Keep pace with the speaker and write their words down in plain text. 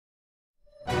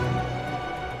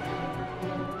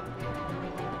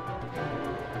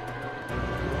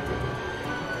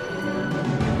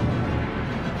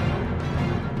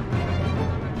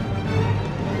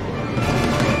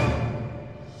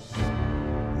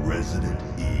Resident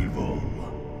Evil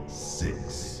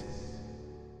 6.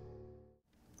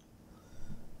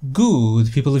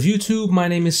 Good people of YouTube, my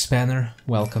name is Spanner.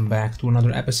 Welcome back to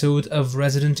another episode of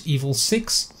Resident Evil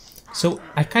 6. So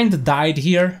I kinda died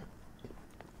here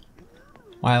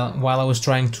while I was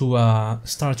trying to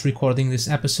start recording this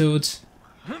episode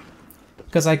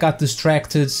because I got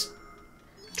distracted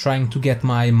trying to get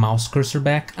my mouse cursor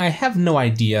back. I have no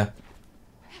idea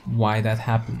why that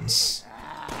happens,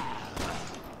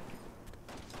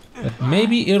 but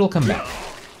maybe it'll come back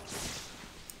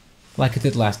like it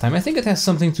did last time. I think it has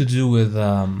something to do with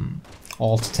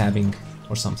alt tabbing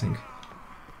or something.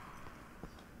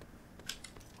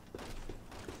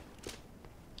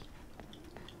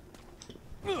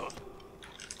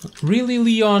 Really,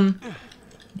 Leon?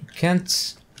 You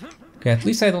can't... Okay, at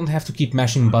least I don't have to keep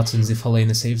mashing buttons if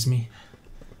Helena saves me.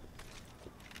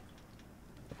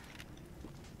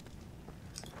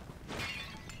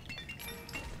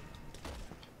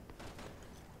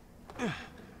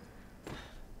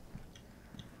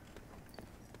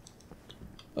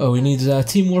 Oh, we need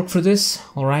teamwork for this?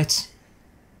 Alright.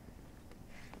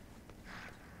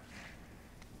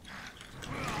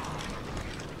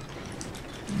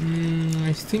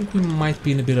 I think we might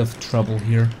be in a bit of trouble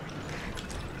here.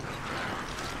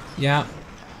 Yeah.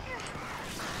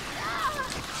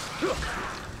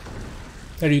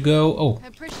 There you go. Oh.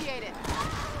 Appreciate it.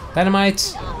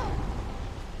 Dynamite.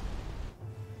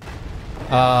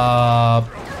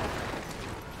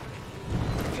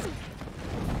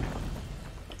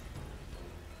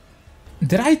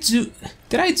 Did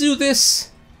I do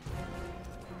this?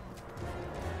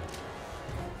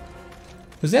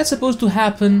 Was that supposed to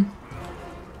happen?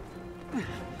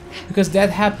 Because that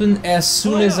happened as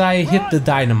soon as I hit the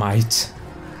dynamite.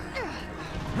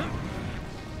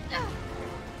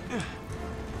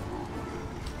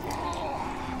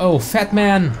 Oh, fat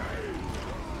man!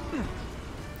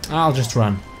 I'll just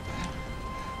run.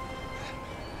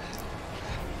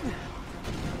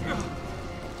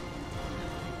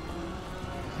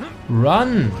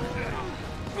 Run!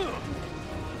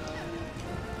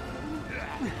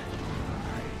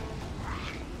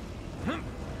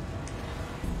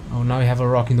 Oh, now I have a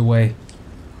rock in the way.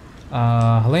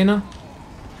 Helena?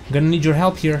 I'm gonna need your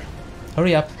help here.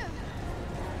 Hurry up.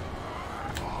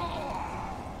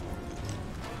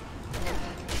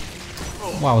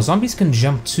 Wow, zombies can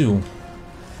jump too.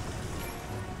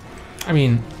 I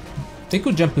mean, they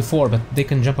could jump before, but they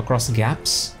can jump across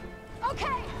gaps. Okay.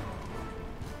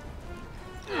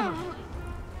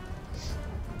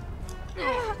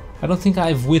 I don't think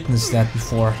I've witnessed that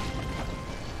before.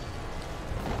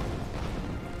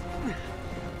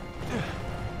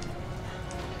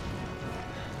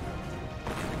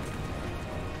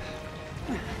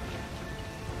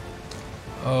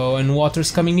 Oh, and water's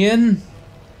coming in.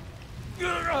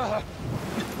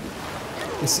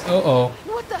 Uh-oh.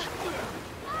 What the?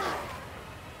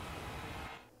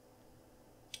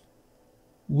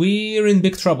 We're in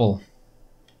big trouble.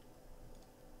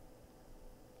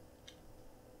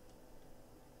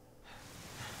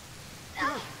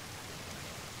 Oh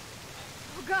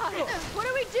God! What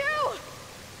do we do?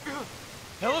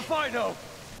 Hell if I know.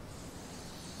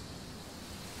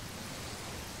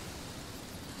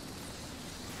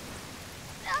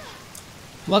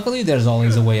 Luckily, there's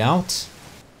always a way out.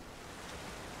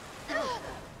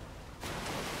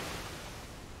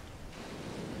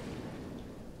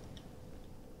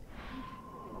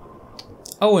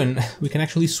 Oh, and we can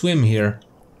actually swim here.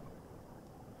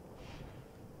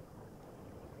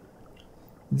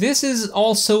 This is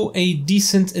also a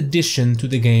decent addition to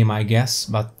the game, I guess,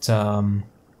 but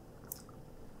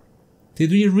did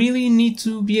we really need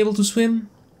to be able to swim?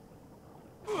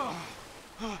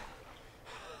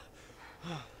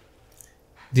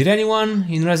 Did anyone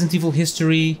in Resident Evil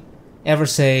history ever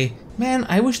say, "Man,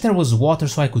 I wish there was water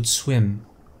so I could swim"?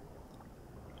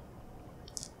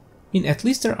 I mean, at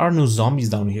least there are no zombies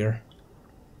down here.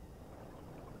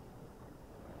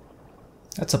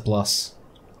 That's a plus.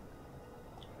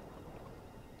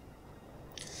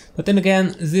 But then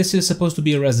again, this is supposed to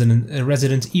be a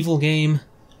Resident Evil game,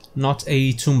 not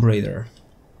a Tomb Raider.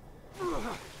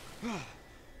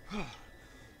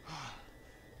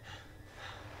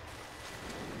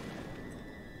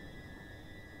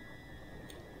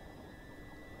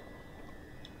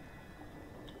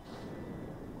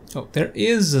 Oh, there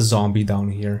is a zombie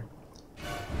down here.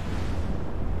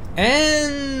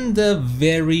 And a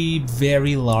very,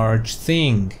 very large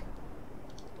thing.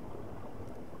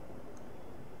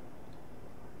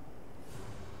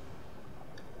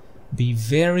 Be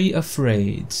very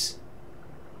afraid.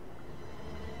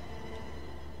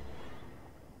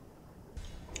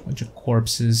 Bunch of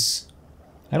corpses.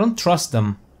 I don't trust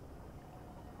them.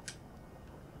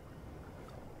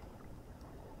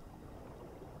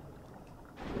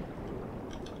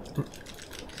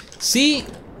 See?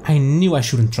 I knew I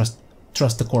shouldn't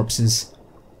trust the corpses.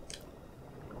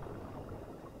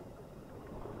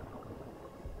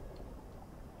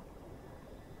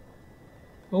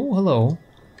 Oh, hello.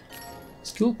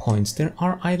 Skill points. There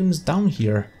are items down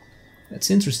here.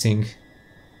 That's interesting.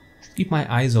 Should keep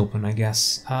my eyes open, I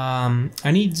guess.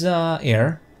 I need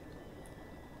air.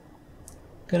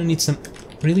 Gonna need some...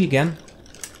 Really, again?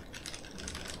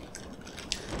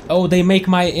 Oh, they make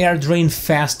my air drain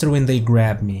faster when they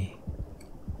grab me.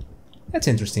 That's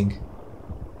interesting.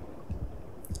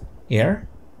 Air?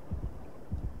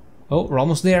 Oh, we're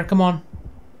almost there. Come on.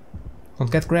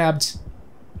 Don't get grabbed.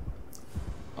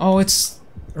 Oh, it's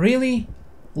really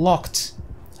locked.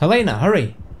 Helena,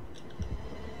 hurry.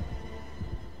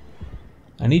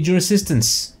 I need your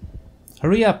assistance.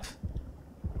 Hurry up.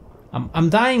 I'm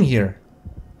dying here.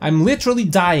 I'm literally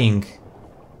dying.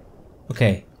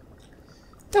 Okay.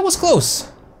 That was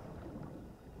close.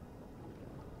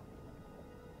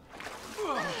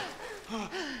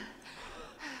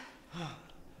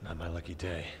 Not my lucky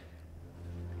day.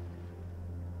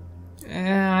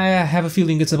 I have a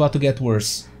feeling it's about to get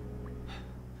worse.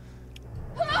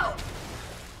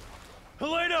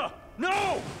 Helena!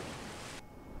 No!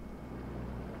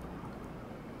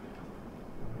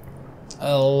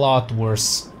 A lot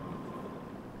worse.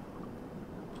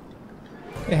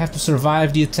 I have to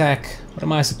survive the attack. What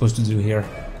am I supposed to do here?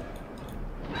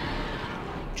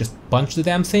 Just punch the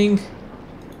damn thing?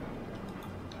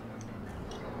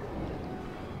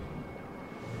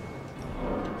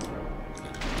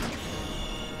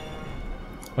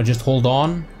 Or just hold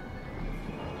on?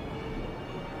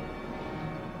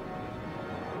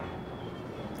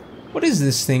 What is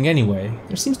this thing anyway?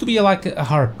 There seems to be like a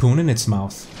harpoon in its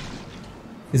mouth.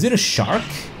 Is it a shark?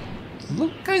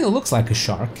 Kinda looks like a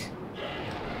shark.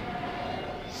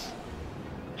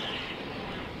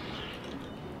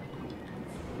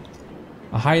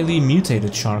 A highly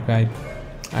mutated shark,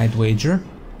 I'd wager.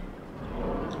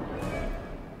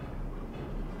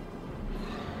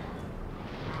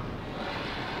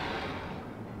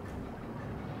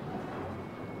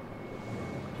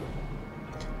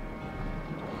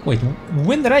 Wait,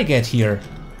 when did I get here?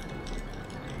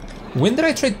 When did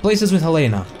I trade places with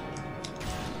Helena?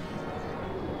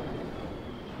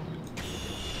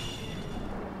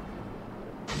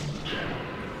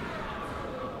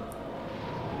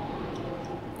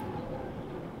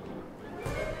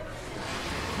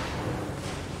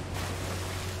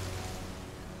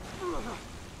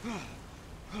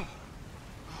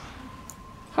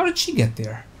 How did she get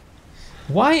there?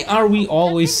 Why are we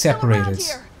always separated?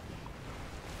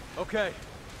 Okay,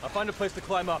 I'll find a place to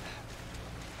climb up.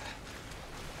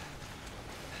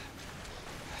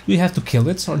 Do we have to kill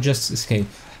it or just escape?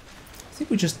 I think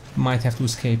we just might have to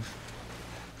escape.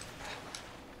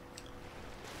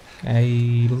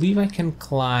 I believe I can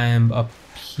climb up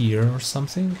here or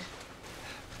something.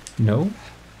 No?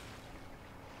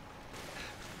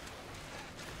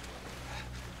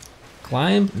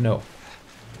 Climb? No.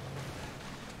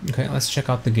 Okay, let's check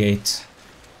out the gate.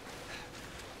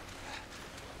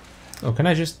 Oh, can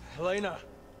I just... Helena,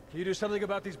 can you do something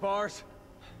about these bars?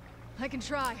 I can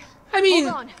try. I mean,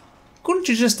 Hold on. couldn't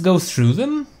you just go through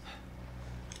them?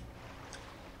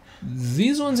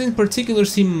 These ones in particular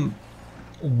seem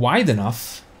wide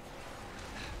enough.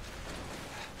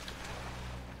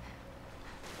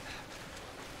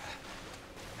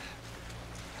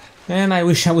 And I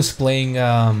wish I was playing,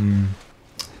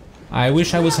 I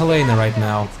wish I was Helena right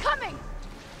now. It's coming.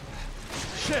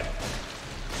 Shit!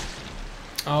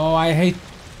 Oh, I hate...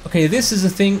 Okay, this is a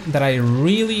thing that I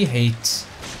really hate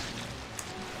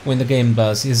when the game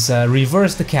does, is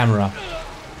reverse the camera.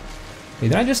 Okay,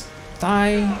 did I just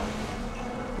die?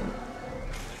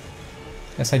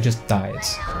 Guess I just died.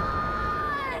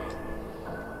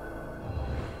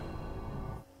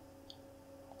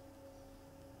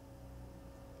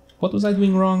 What was I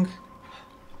doing wrong?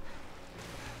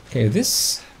 Okay,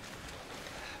 this...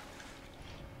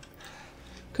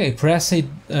 Okay, press a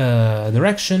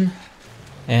direction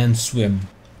and swim.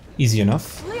 Easy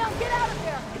enough. Leon, get out of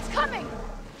there. It's coming.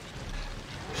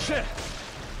 Shit!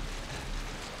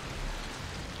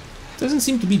 Doesn't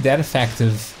seem to be that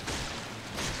effective.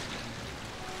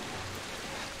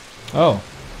 Oh.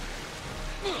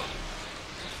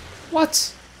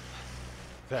 What?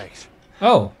 Thanks.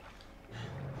 Oh.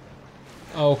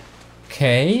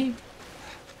 Okay.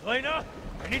 Helena,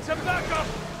 I need some backup!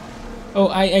 Oh,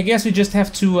 I guess we just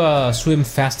have to swim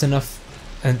fast enough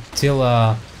until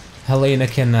Helena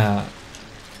can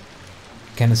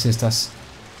assist us.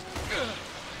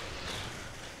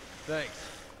 Thanks.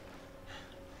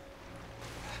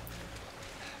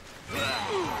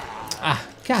 Ah,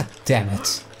 god damn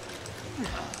it.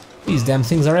 These damn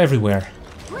things are everywhere.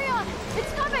 Leon,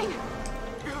 it's coming!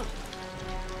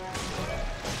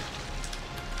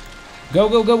 Go,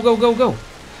 go, go, go, go, go!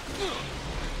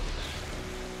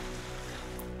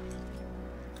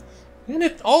 And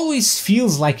it always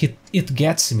feels like it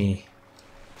gets me.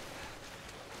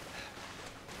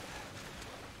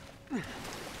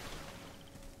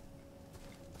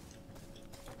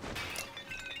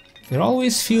 It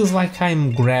always feels like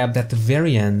I'm grabbed at the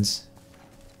very end.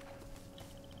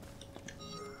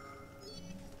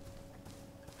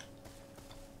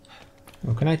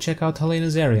 Oh, can I check out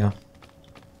Helena's area?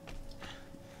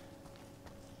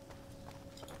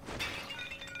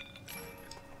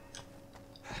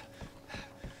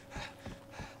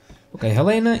 Okay,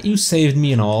 Helena, you saved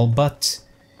me and all, but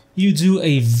you do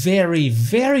a very,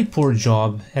 very poor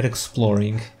job at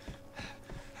exploring.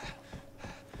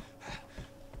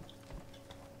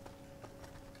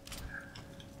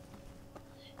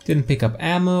 Didn't pick up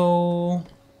ammo.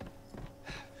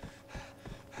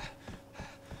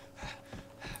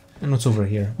 And what's over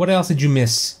here? What else did you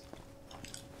miss?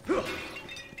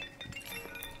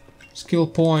 Skill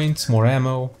points, more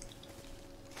ammo.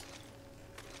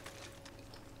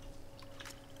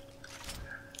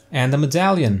 And a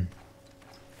medallion.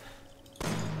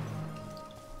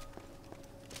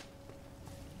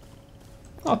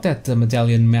 Not that the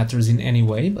medallion matters in any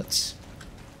way, but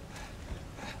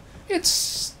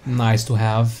it's nice to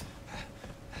have.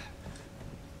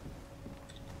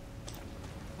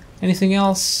 Anything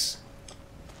else?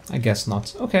 I guess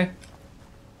not. Okay.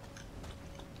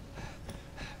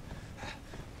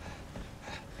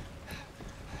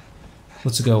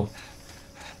 Let's go.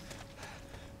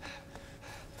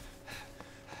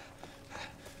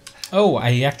 Oh,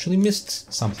 I actually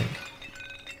missed something.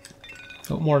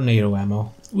 Oh, more NATO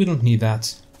ammo. We don't need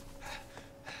that.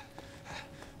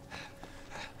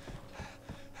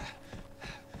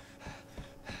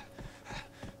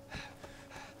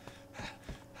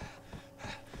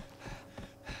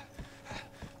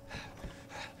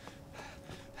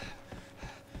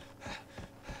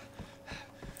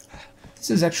 This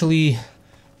is actually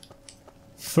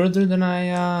further than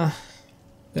I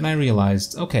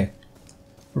realized. Okay,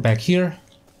 we're back here.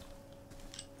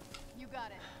 You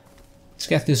got it. Let's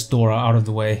get this door out of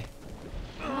the way.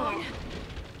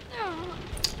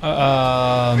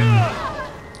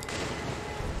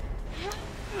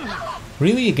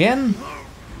 Really again?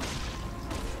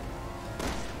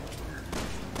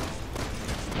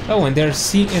 Oh, and there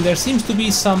seems to be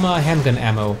some handgun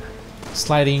ammo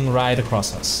sliding right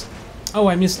across us. Oh,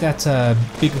 I missed that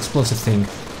big explosive thing.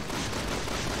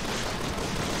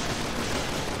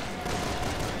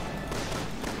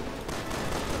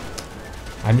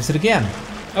 I missed it again.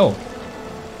 Oh.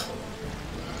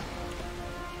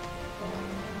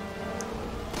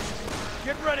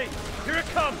 Get ready! Here it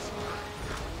comes!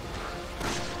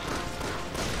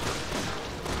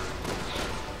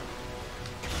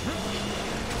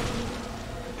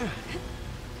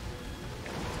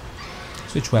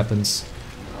 Switch weapons.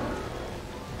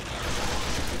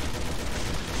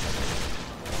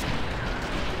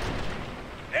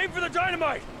 Aim for the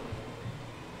dynamite!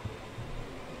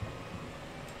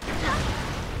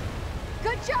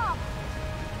 Good job!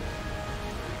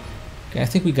 Okay, I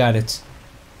think we got it.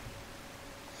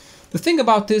 The thing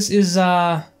about this is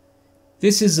a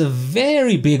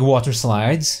very big water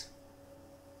slide.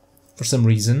 For some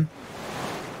reason.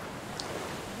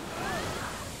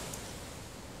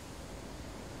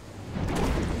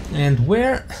 And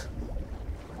where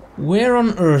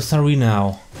on earth are we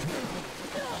now?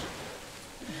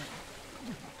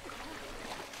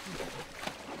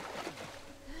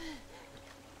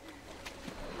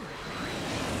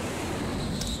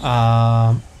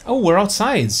 Oh, we're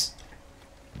outside.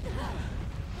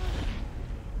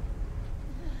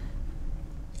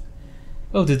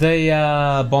 Oh, did they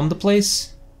bomb the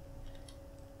place?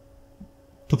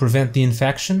 To prevent the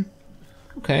infection?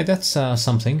 Okay, that's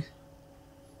something.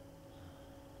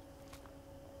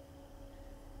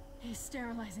 He's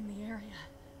sterilizing the area.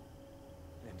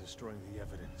 And destroying the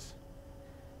evidence.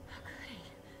 How could he?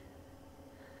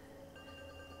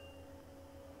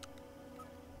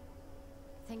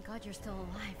 Thank God you're still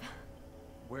alive.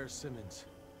 Where's Simmons?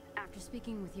 After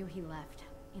speaking with you, he left.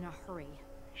 In a hurry.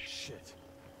 Shit.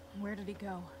 Where did he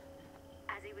go?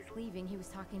 As he was leaving, he was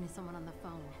talking to someone on the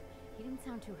phone. He didn't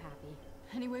sound too happy.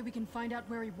 Any way we can find out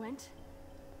where he went?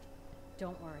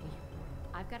 Don't worry.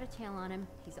 I've got a tail on him.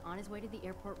 He's on his way to the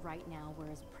airport right now, where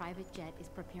his private jet is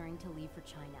preparing to leave for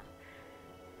China.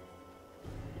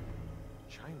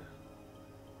 China?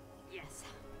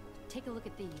 take a look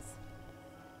at these.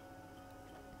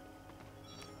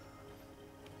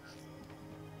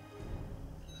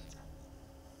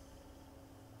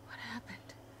 What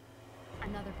happened?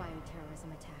 Another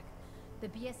bioterrorism attack. The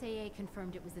BSAA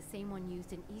confirmed it was the same one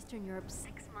used in Eastern Europe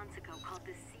 6 months ago, called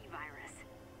the C virus.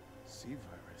 C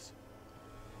virus?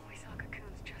 We saw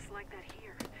cocoons just like that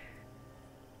here.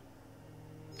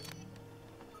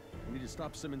 We need to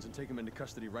stop Simmons and take him into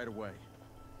custody right away.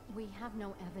 We have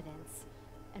no evidence.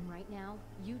 And right now,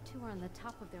 you two are on the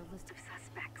top of their list of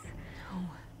suspects. No.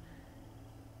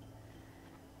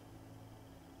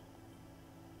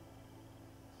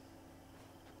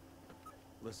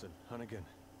 Listen, Hunnigan.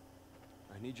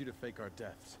 I need you to fake our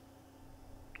deaths.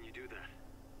 Can you do that?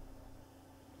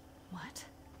 What?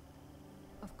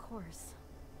 Of course.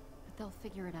 But they'll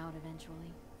figure it out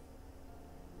eventually.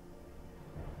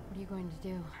 What are you going to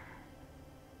do?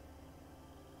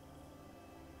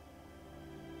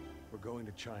 We're going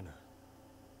to China.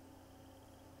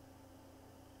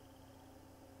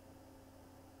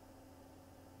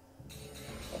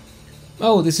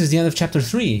 Oh, this is the end of chapter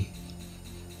 3.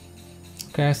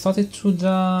 Okay, I thought it would,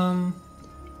 I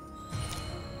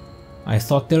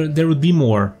thought there would be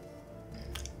more.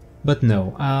 But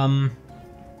no.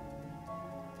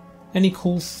 Any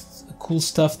cool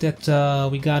stuff that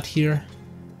we got here?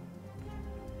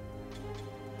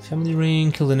 Family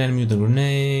ring, killed an enemy with the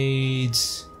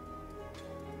grenades.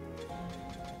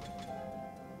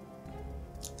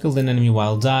 Killed an enemy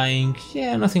while dying.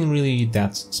 Yeah, nothing really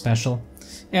that special.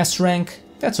 S rank,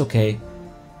 that's okay.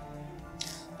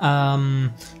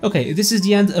 Okay, this is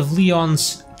the end of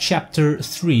Leon's chapter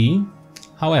 3.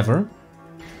 However,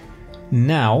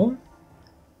 now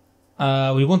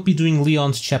we won't be doing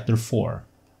Leon's chapter 4.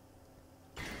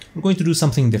 We're going to do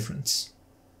something different.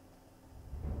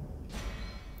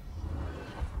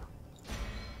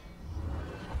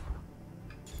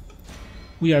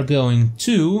 We are going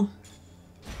to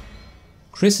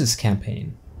Chris's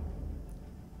campaign.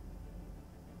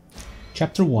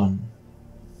 Chapter 1.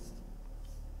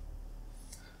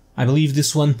 I believe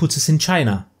this one puts us in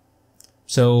China.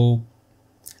 So,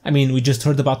 I mean, we just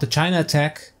heard about the China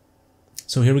attack.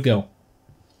 So here we go.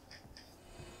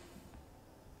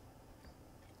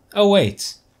 Oh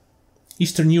wait.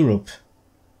 Eastern Europe.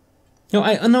 No,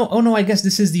 oh no, I guess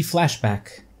this is the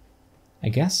flashback. I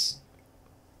guess.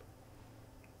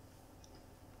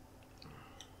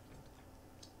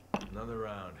 Another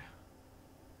round.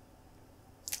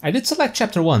 I did select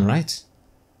chapter 1, right?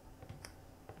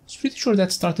 I was pretty sure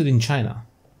that started in China.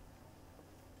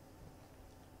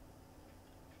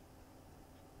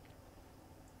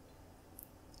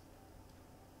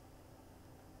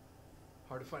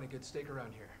 Hard to find a good steak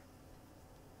around here.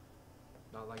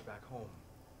 Not like back home.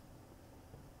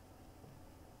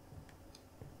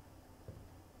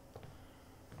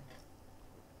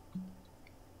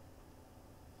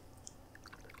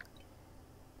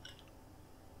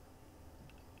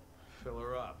 Fill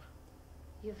her up.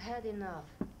 You've had enough.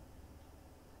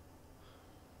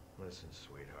 Listen,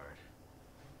 sweetheart.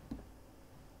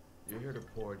 You're here to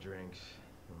pour drinks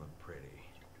and look pretty.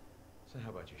 So how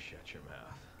about you shut your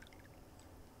mouth?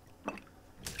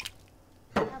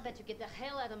 How about you get the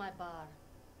hell out of my bar?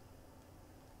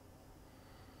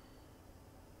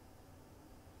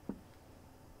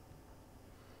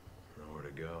 Nowhere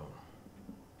to go.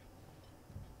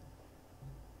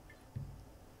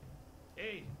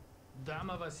 Ej,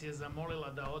 dama vas je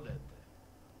zamolila da odete.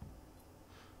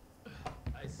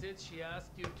 I said she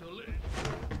asked you to leave.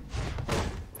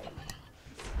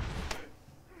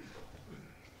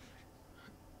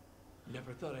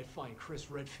 Never thought I'd find Chris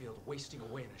Redfield wasting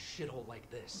away in a shithole like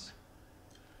this.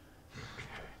 Who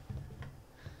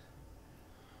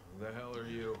the hell are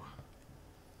you?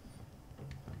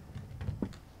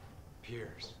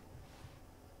 Piers.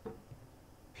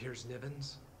 Piers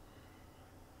Nivens?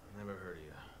 Never heard of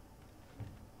you.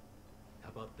 How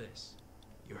about this?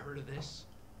 You heard of this?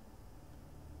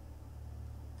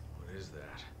 What is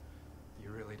that?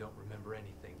 You really don't remember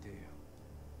anything, do you?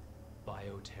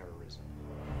 Bioterrorism.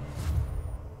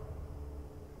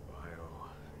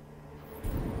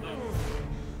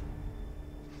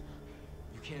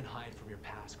 You can't hide from your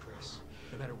past, Chris.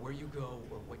 No matter where you go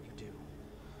or what you do.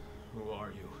 Who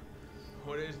are you?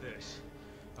 What is this?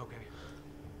 Okay.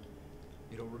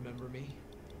 You don't remember me?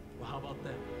 Well, how about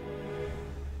them?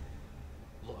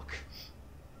 Look.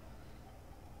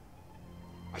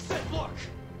 I said look!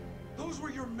 Those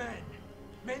were your men.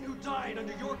 Men who died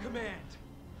under your command.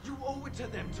 You owe it to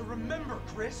them to remember,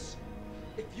 Chris.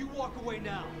 If you walk away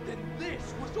now, then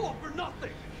this was all for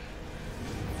nothing.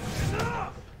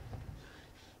 Enough!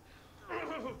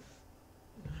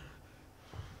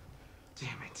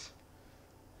 Damn it.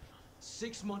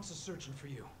 6 months of searching for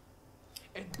you.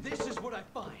 And this is what I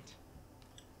find.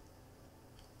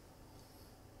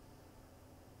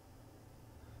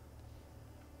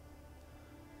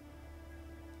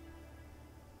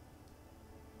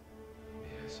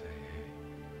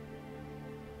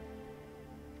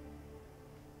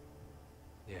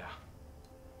 Yeah.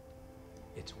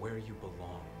 It's where you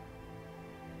belong.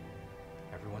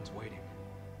 Everyone's waiting.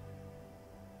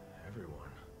 Everyone.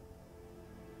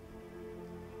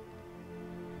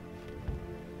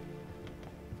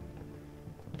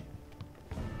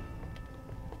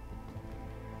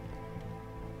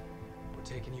 We're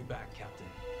taking you back, Captain.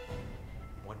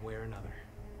 One way or another.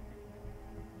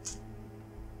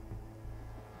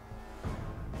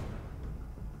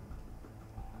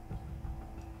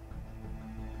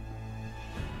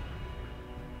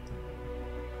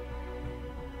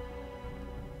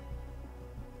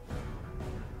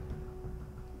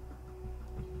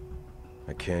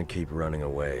 I can't keep running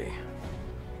away.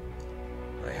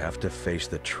 I have to face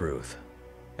the truth.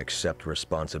 Accept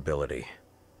responsibility.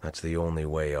 That's the only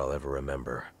way I'll ever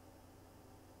remember.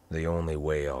 The only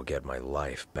way I'll get my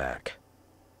life back.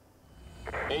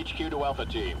 HQ to Alpha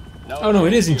Team. No, oh no,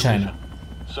 it is in China.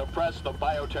 Suppress the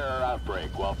bioterror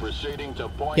outbreak while proceeding to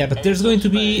point. Yeah, but there's going to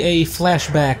be a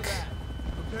flashback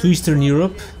to Eastern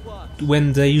Europe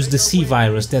when they used the C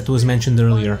virus that was mentioned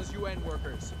earlier.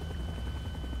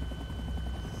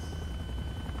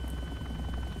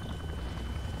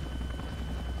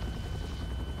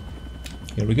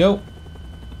 Here we go.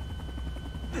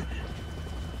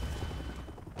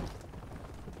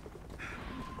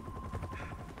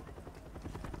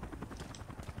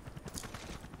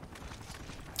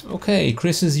 Okay,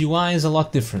 Chris's UI is a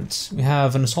lot different. We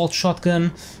have an assault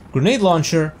shotgun, grenade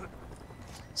launcher,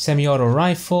 semi-auto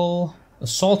rifle,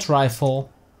 assault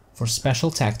rifle for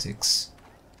special tactics.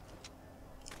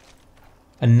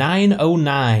 A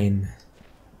 909.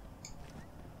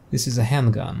 This is a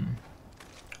handgun.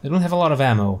 They don't have a lot of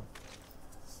ammo.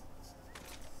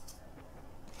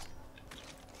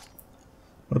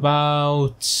 What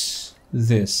about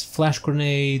this? Flash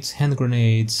grenades, hand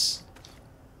grenades.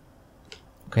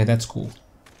 Okay, that's cool.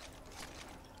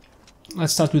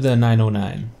 Let's start with the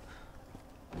 909.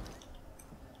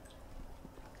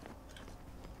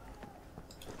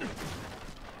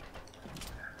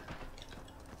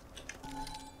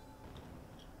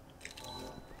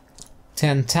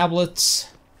 Ten tablets.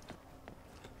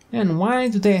 And why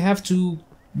do they have to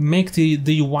make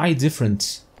the UI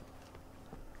different?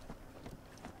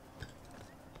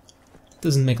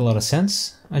 Doesn't make a lot of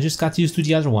sense. I just got used to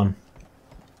the other one.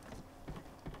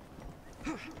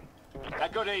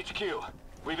 Echo to HQ.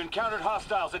 We've encountered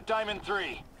hostiles at Diamond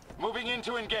 3. Moving in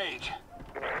to engage.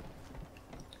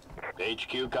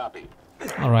 HQ copy.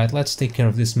 Alright, let's take care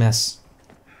of this mess.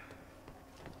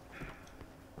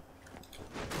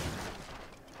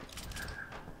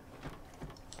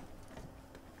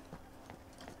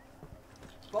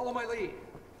 Follow my lead.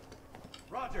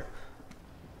 Roger.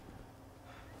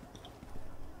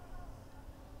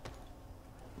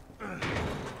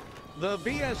 The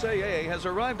BSAA has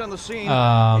arrived on the scene.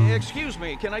 Excuse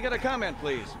me, can I get a comment,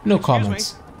 please? No Excuse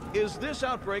comments. Me, is this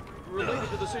outbreak related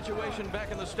to the situation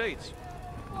back in the States?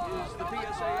 Is the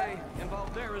BSAA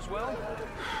involved there as well?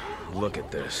 Look at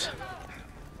this.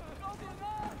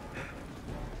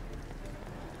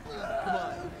 Come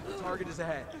on, the target is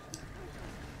ahead.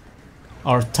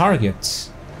 Our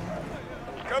targets.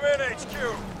 Come in, HQ.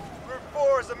 Route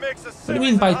 4 is a mix of. What do you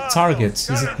mean by targets?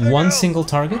 Is it one single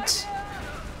target?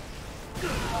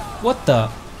 What the?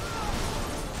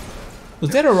 Was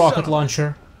that a rocket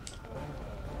launcher?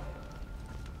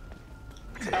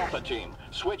 Alpha Team,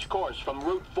 switch course from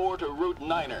Route 4 to Route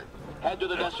 9er. Head to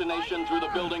the destination through the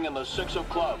building in the 6 of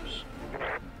clubs.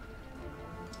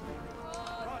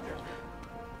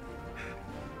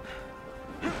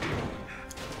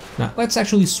 Now, let's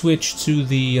actually switch to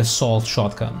the assault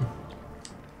shotgun.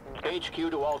 HQ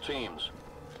to all teams.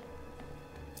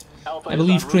 Alpha I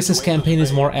believe Chris's campaign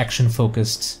is more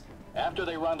action-focused. After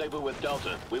they rendezvous with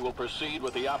Delta, we will proceed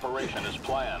with the operation as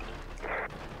planned.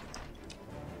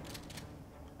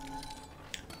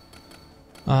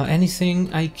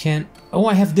 Anything I can... Oh,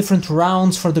 I have different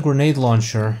rounds for the grenade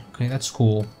launcher. Okay, that's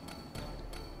cool.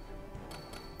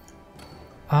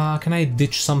 Can I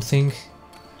ditch something?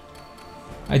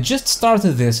 I just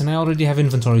started this and I already have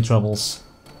inventory troubles.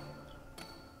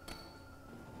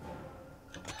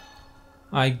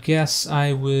 I guess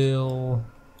I will...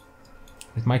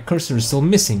 My cursor is still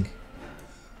missing.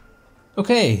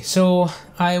 Okay, so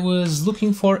I was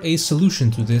looking for a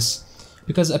solution to this,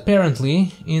 because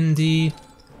apparently in the...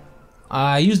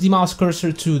 I use the mouse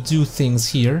cursor to do things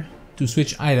here, to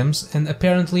switch items, and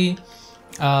apparently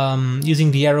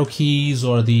using the arrow keys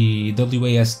or the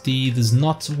WASD does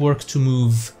not work to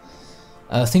move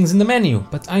things in the menu,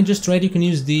 but I just read you can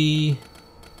use the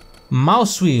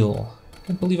mouse wheel.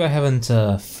 Can't believe I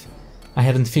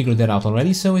hadn't figured that out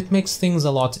already, so it makes things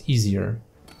a lot easier.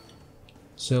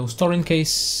 So store in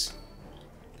case,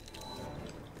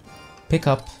 pick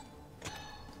up,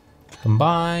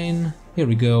 combine, here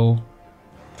we go,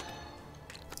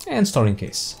 and store in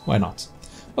case, why not?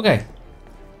 Okay,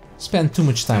 spend too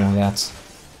much time on that.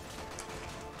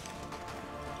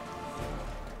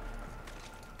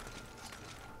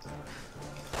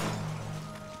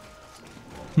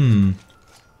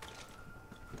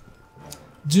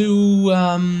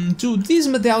 Do these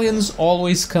medallions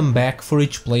always come back for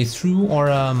each playthrough, or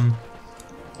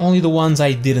only the ones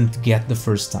I didn't get the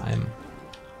first time?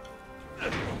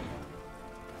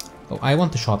 Oh, I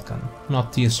want the shotgun,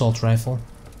 not the assault rifle.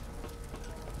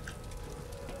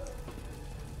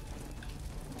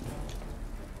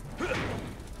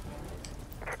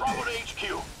 Bravo to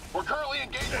HQ. We're currently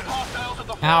engaged with hostiles at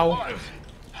the front Ow. lines.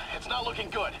 It's not looking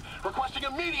good. Requesting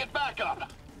immediate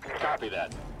backup. Copy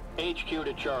that. HQ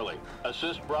to Charlie.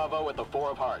 Assist Bravo at the Four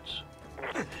of Hearts.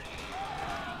 If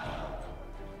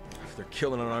they're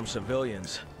killing unarmed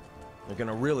civilians, they're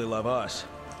gonna really love us.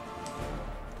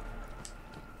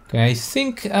 Okay, I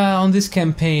think on this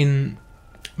campaign,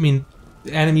 I mean,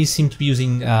 enemies seem to be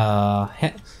using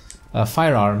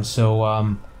firearms,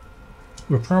 so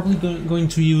we're probably going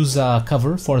to use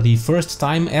cover for the first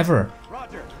time ever.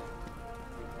 Roger.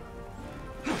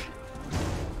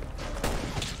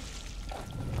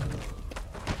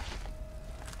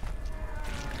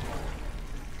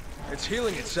 It's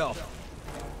healing itself.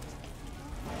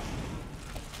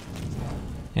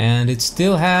 And it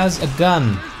still has a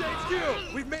gun.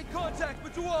 HQ! We've made contact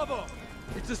with Duavo!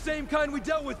 It's the same kind we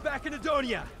dealt with back in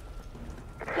Adonia!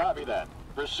 Copy that.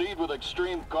 Proceed with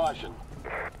extreme caution.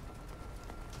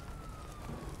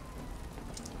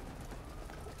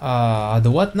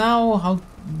 The what now? How...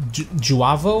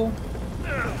 Juavo?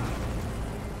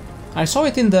 I saw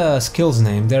it in the skills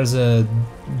name. There's a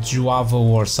Juavo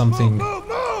or something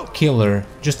killer,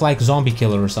 just like zombie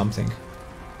killer or something.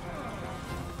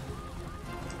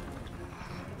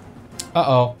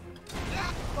 Uh-oh.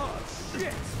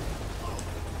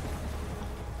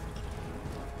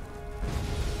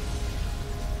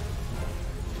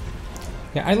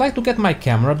 Yeah, I'd like to get my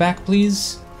camera back,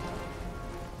 please.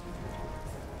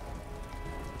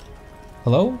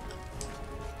 Hello?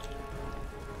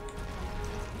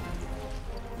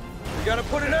 We gotta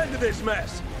put an end to this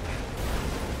mess.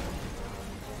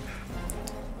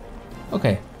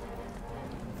 Okay.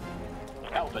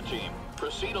 Alpha Team,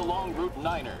 proceed along Route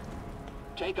 9er.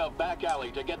 Take a back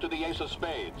alley to get to the Ace of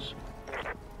Spades.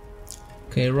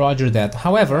 Okay, roger that.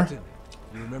 However,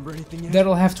 You remember anything yet?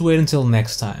 that'll have to wait until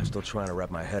next time. Still trying to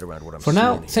wrap my head around what I'm For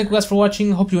now, seeing thank you guys for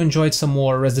watching. Hope you enjoyed some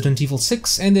more Resident Evil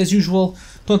 6, and as usual,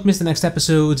 don't miss the next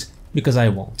episode, because I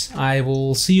won't. I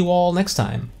will see you all next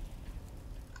time.